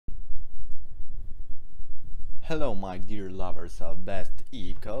Hello my dear lovers of best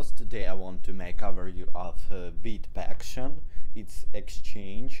ecos. Today I want to make overview of Bitpaction. It's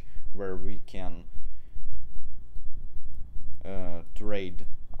exchange where we can trade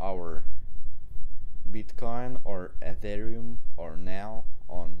our Bitcoin or Ethereum or now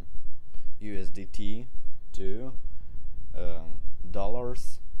on USDT to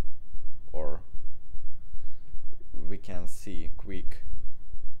dollars, or we can see quick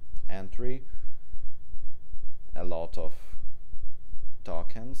entry, a lot of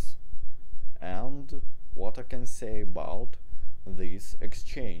tokens. And what I can say about this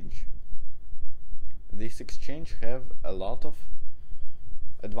exchange have a lot of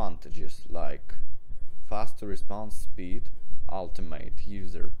advantages, like fast response speed, ultimate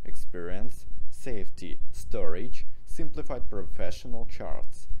user experience, safety, storage, simplified professional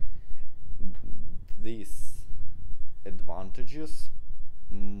charts. These advantages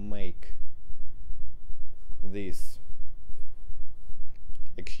make this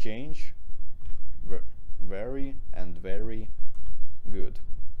exchange very good.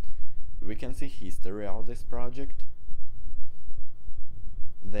 We can see history of this project.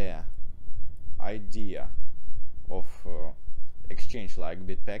 The idea of exchange like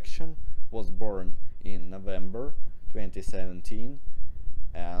Bitpaction was born in November 2017,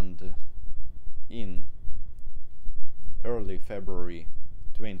 and in early February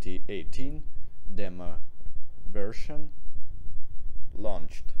 2018 demo version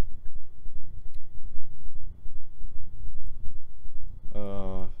launched.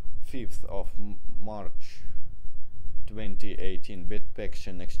 5th of March 2018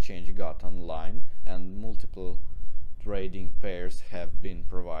 Bitpaction exchange got online and multiple trading pairs have been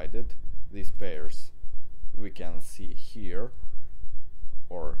provided. These pairs we can see here,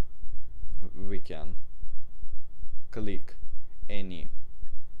 or we can click any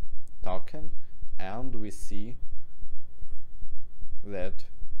token and we see that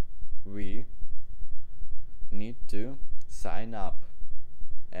we need to sign up,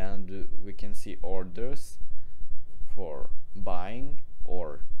 and we can see orders for buying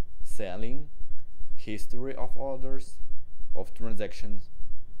or selling, history of orders, of transactions,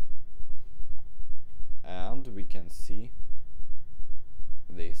 and we can see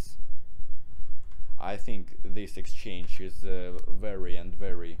this. I think this exchange is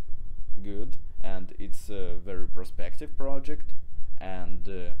very good, and it's a very prospective project, and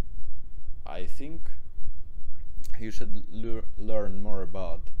I think you should learn more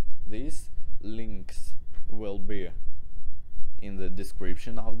about this. Links will be in the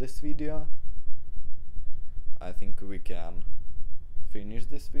description of this video. I think we can finish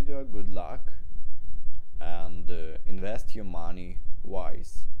this video. Good luck, and invest your money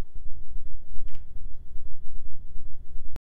wise.